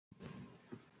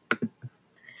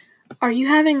Are you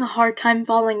having a hard time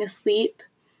falling asleep?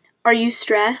 Are you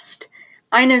stressed?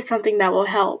 I know something that will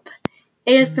help.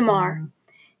 ASMR.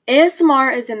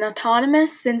 ASMR is an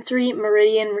autonomous sensory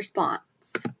meridian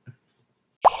response.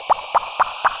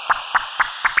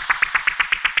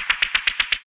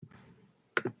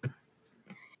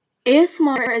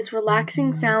 ASMR is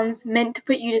relaxing sounds meant to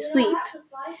put you to sleep.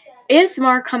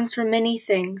 ASMR comes from many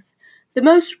things. The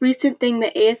most recent thing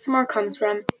that ASMR comes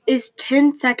from is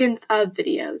 10 seconds of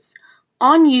videos.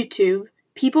 On YouTube,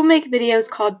 people make videos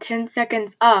called 10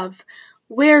 seconds of,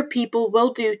 where people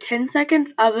will do 10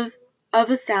 seconds of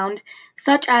a sound,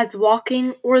 such as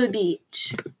walking or the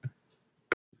beach.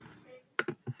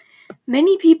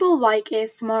 Many people like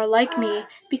ASMR like me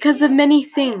because of many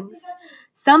things.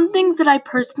 Some things that I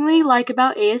personally like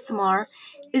about ASMR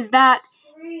is that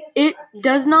it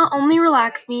does not only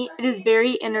relax me, it is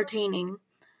very entertaining.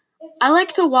 I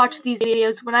like to watch these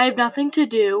videos when I have nothing to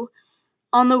do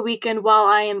on the weekend while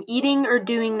I am eating or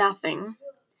doing nothing.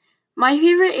 My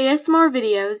favorite ASMR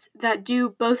videos that do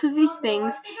both of these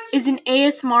things is an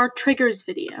ASMR triggers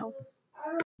video.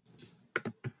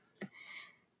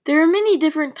 There are many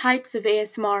different types of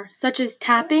ASMR, such as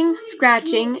tapping,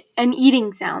 scratching, and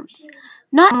eating sounds.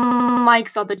 Not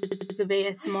likes all the types of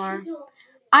ASMR.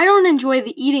 I don't enjoy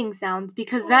the eating sounds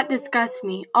because that disgusts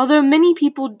me, although many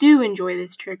people do enjoy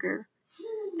this trigger.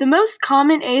 The most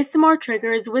common ASMR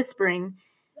trigger is whispering.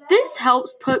 This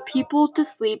helps put people to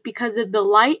sleep because of the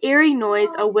light, airy noise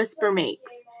a whisper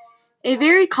makes. A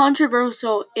very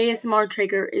controversial ASMR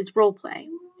trigger is roleplay.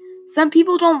 Some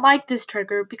people don't like this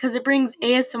trigger because it brings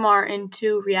ASMR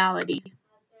into reality.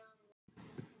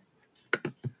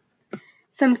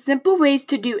 Some simple ways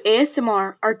to do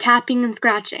ASMR are tapping and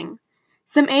scratching.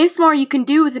 Some ASMR you can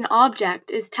do with an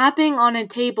object is tapping on a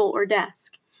table or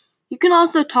desk. You can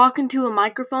also talk into a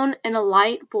microphone in a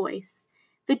light voice.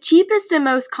 The cheapest and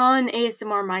most common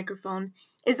ASMR microphone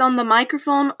is on the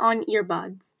microphone on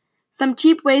earbuds. Some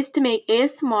cheap ways to make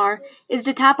ASMR is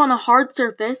to tap on a hard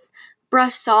surface,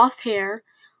 brush soft hair,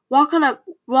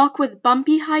 walk with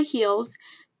bumpy high heels,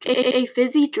 a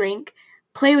fizzy drink,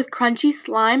 play with crunchy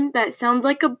slime that sounds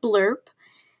like a blurp,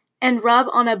 and rub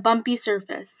on a bumpy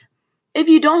surface. If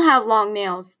you don't have long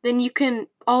nails, then you can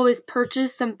always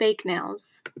purchase some fake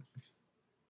nails.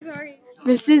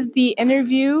 This is the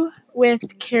interview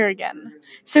with Kerrigan.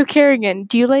 So Kerrigan,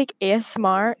 do you like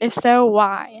ASMR? If so,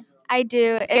 why? I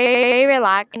do. It's very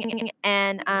relaxing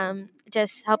and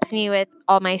just helps me with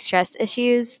all my stress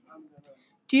issues.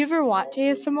 Do you ever watch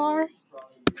ASMR?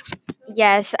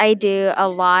 Yes, I do a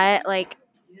lot. Like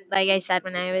I said,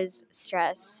 when I was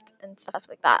stressed and stuff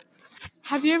like that.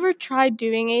 Have you ever tried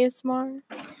doing ASMR?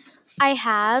 I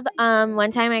have.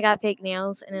 One time I got fake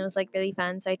nails and it was like really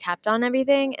fun. So I tapped on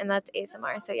everything and that's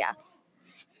ASMR. So yeah.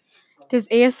 Does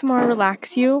ASMR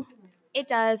relax you? It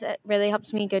does. It really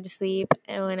helps me go to sleep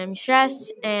and when I'm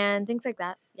stressed and things like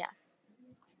that. Yeah.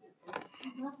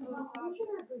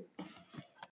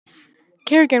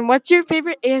 Kerrigan, what's your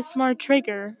favorite ASMR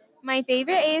trigger? My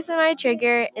favorite ASMR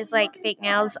trigger is like fake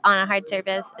nails on a hard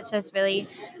surface. It's just really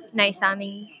nice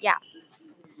sounding. Yeah.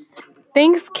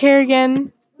 Thanks,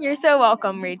 Kerrigan. You're so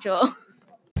welcome, Rachel.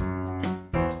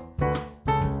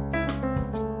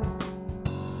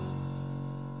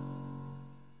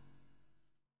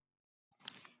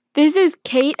 This is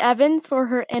Kate Evans for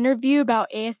her interview about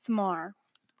ASMR.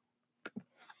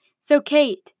 So,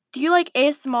 Kate, do you like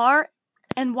ASMR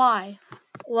and why?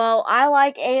 Well, I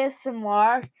like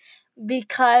ASMR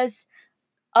because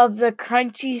of the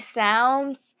crunchy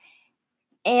sounds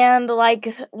and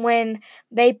like when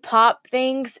they pop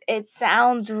things, it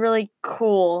sounds really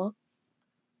cool.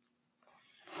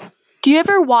 Do you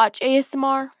ever watch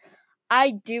ASMR?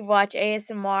 I do watch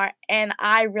ASMR and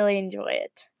I really enjoy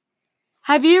it.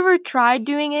 Have you ever tried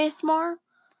doing ASMR?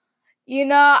 You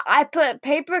know, I put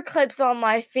paper clips on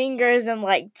my fingers and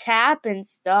like tap and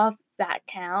stuff. That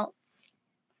counts.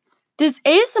 Does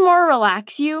ASMR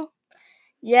relax you?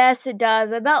 Yes, it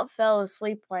does. I about fell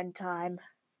asleep one time.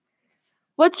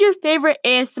 What's your favorite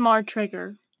ASMR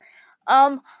trigger?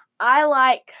 I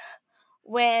like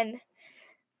when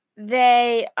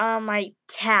they like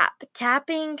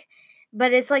tapping,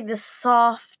 but it's like the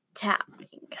soft tapping.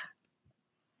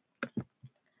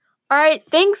 All right,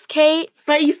 thanks, Kate.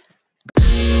 But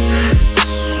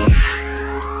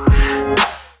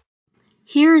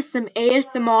Here is some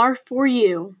ASMR for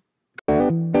you.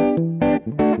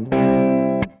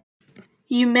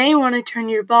 You may want to turn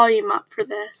your volume up for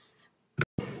this.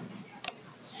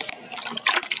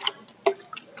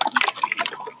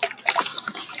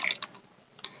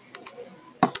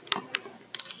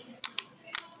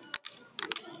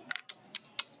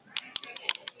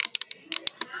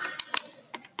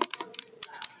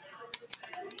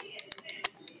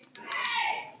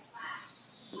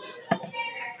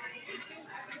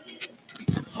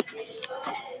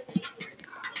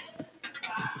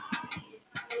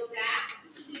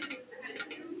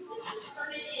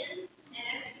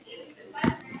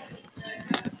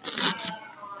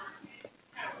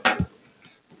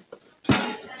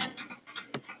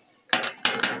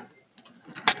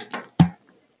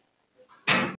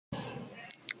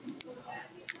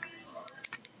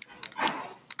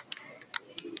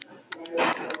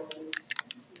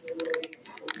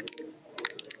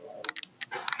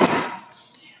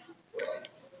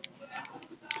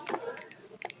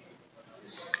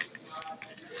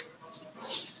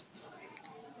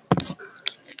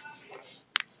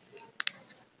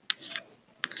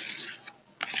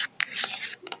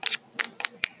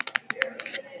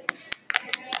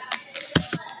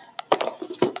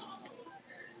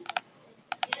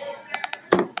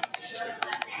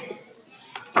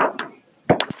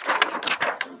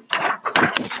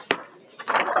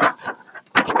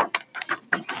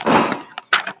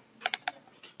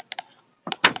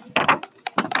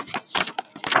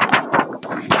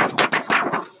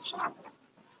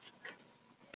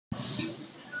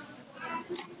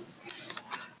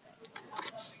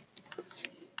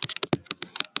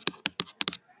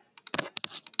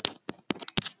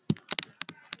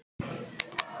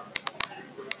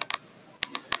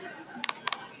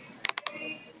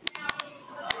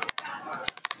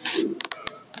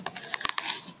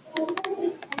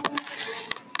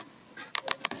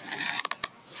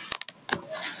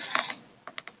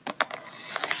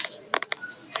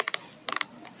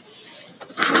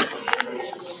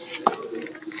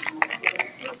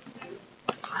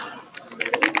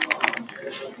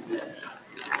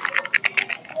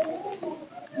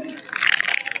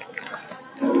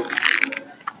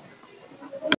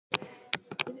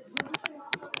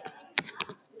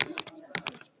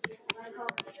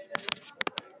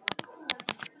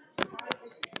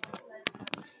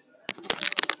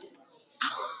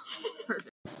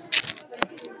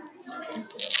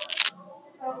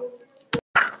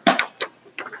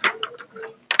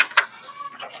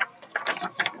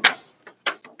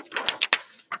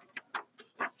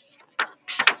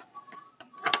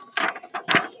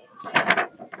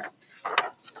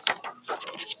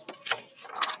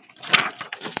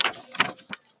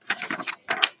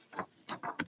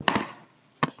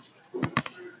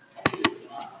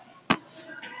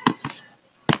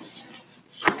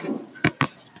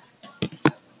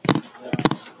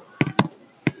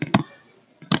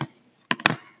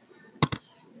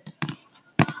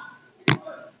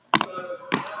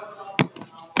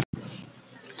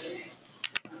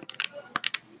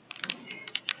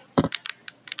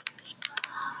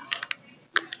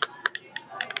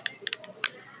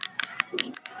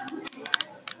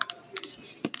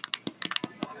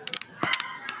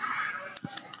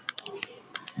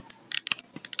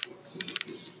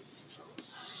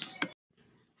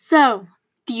 So,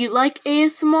 do you like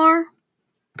ASMR?